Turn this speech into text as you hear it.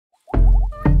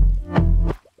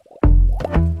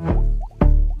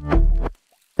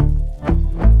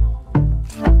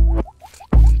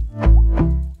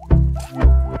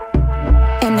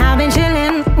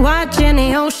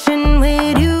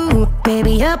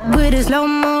up with a slow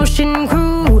motion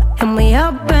crew, and we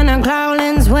up in our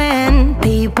cloudlands when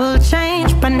people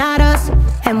change, but not us.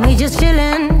 And we just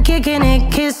chillin', kicking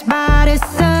it, kissed by the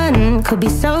sun. Could be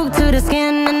soaked to the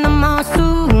skin in the mall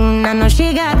soon. I know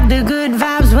she got the good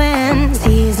vibes when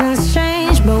seasons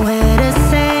change, but we're the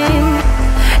same.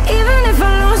 Even if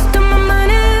I lost all my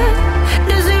money,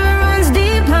 the zero runs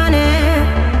deep, honey.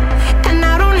 And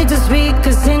I don't need to speak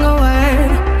a single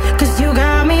word, 'cause you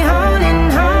got me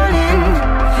holding, holding.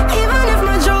 Even if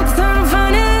my jokes aren't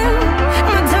funny,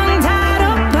 my tongue tied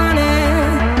up on it.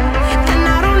 And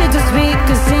I don't need to speak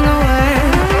a single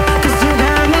word, 'cause you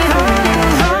got me holding,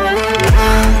 holding.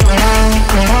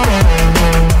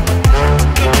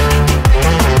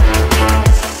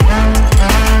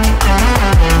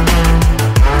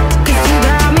 'Cause you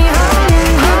got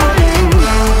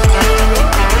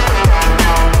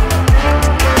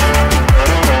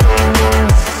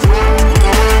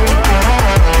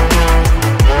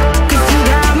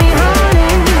me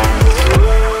holding,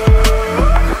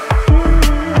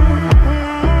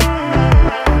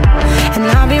 and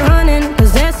I'll be running,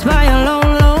 possessed by a low,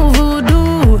 low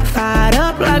voodoo. Fired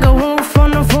up like a wolf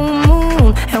on the full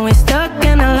moon, and we're stuck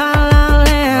in a la la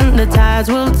land. The tides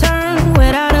will turn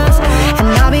without us, and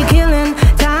I'll be killing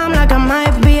time like I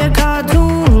might be a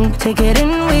cartoon. Take it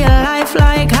in real life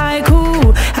like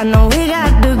haiku. I know we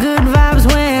got the good vibes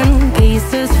when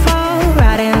pieces fall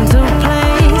right into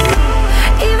place.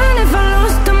 Even if I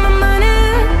lost all my money,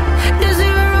 the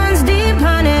zero runs deep,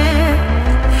 honey.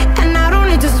 And I don't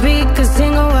need to speak a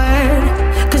single word,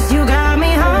 'cause you got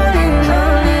me holding,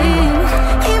 holding.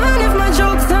 Even if my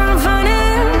jokes aren't funny,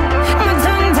 my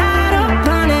tongue tied up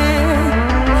on it.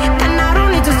 And I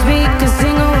don't need to speak a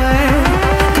single word,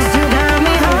 'cause you got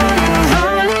me holding,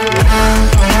 holding.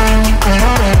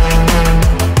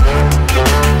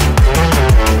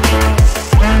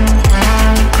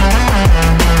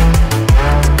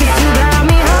 'Cause you got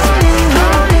me holding,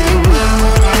 holding.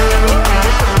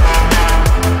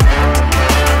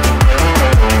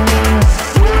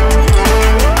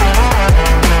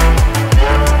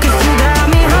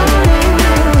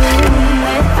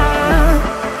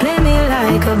 Play me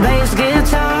like a bass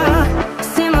guitar,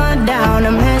 simmer down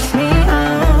and mash me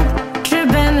up,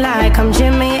 tripping like I'm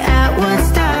Jimmy at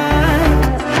Woodstock.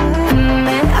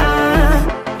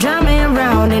 Drive me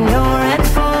around in your red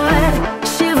Ford,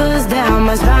 shivers down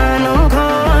my spinal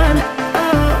cord.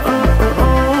 Oh, oh, oh,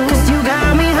 oh. 'Cause you got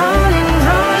me holding,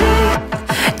 holding.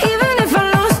 Even if I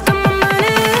lost all my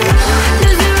money, the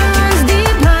zero runs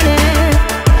deep, honey.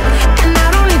 And I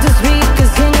don't need to speak a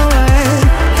single word,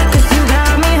 'cause you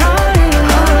got me holding,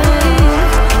 holding.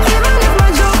 Even if my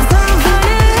jokes aren't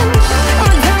funny,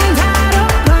 my tongue tied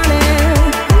up on it.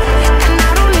 And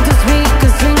I don't need to speak a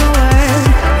single word,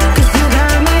 'cause you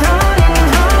got me holding,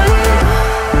 holding.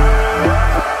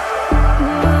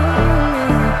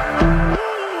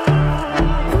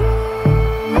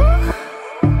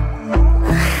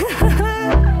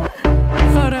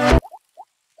 Hold on.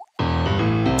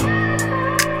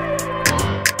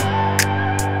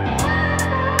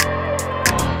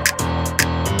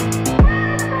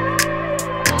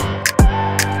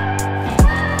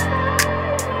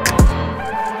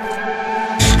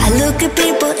 I look at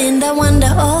people and I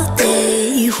wonder all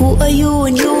day, who are you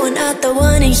and you are not the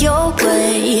one in your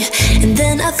way. And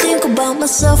then I think about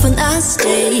myself and I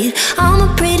stayed. I'm a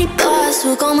pretty boss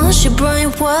with all my shit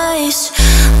bright ways.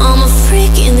 I'm a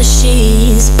freak in the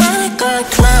sheets, but I got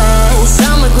class.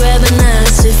 I'ma grab an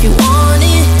ass if you want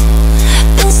it.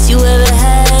 Best you ever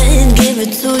had, give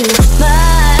it to you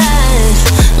bad.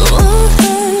 Ooh.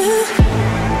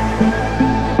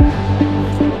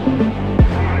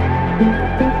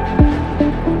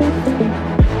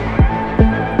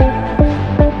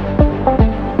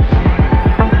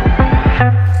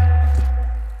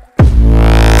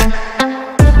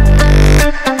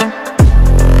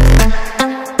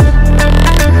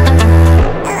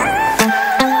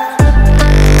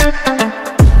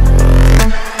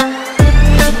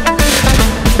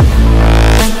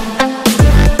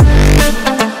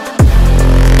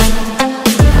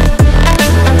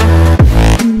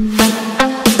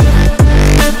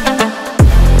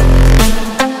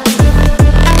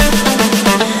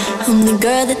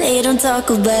 Talk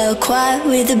about quiet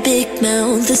with a big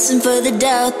mouth. Listen for the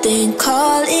doubt, then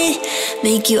call it.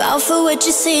 Make you out for what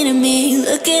you say to me.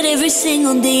 Look at every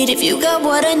single date. If you got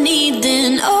what I need,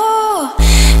 then oh,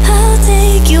 I'll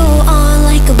take you on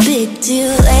like a big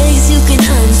deal. Legs you can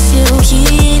unseal,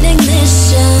 key in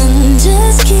ignition.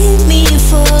 Just keep me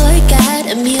full like I had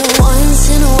a meal once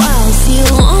in a while.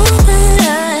 Feel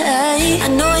alright. I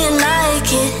know you like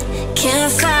it,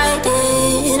 can't fight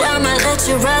it. I might let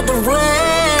you ride the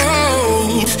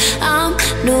wave.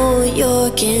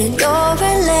 again. You're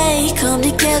LA, come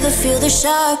together, feel the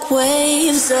shock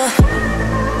waves.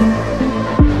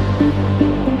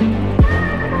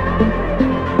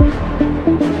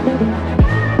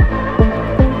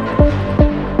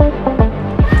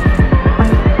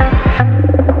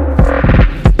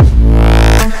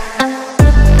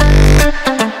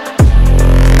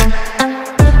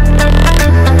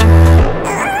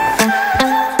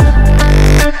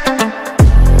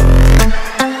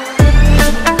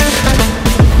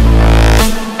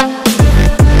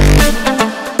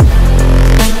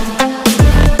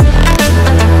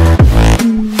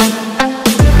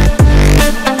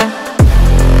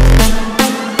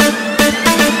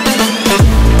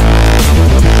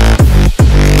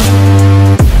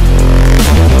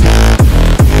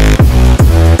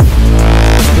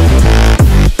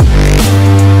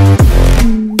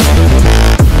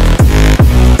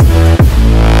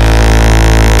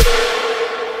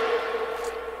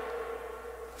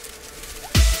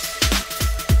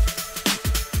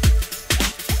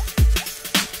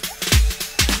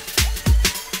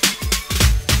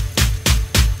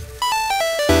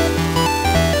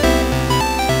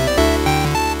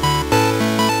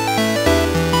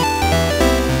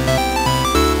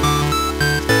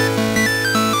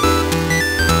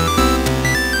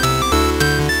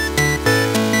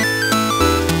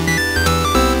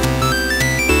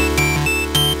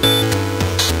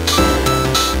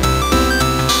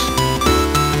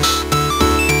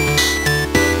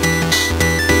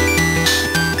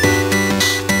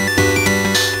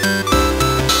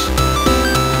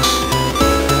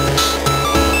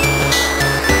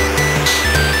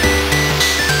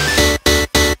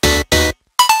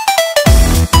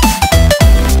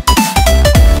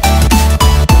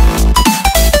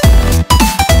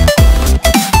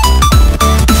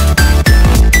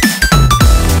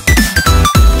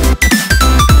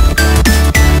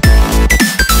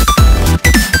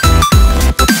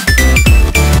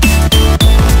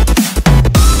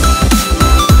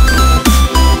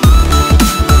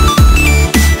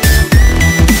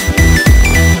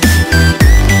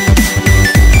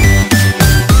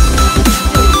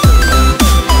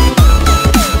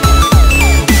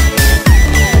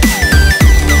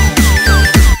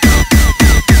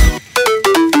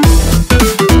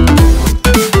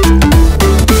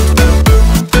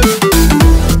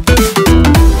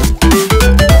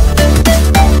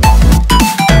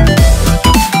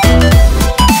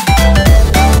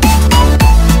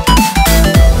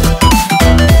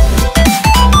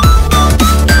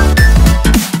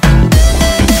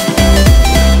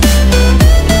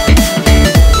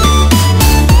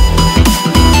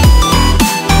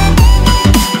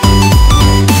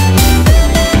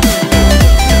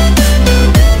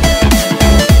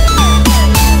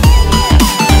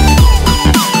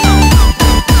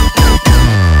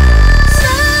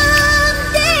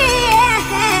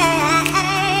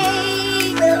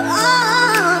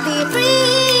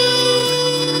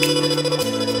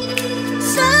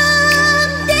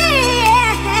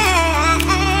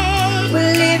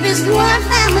 One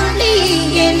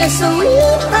family in a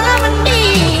sweet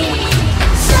harmony.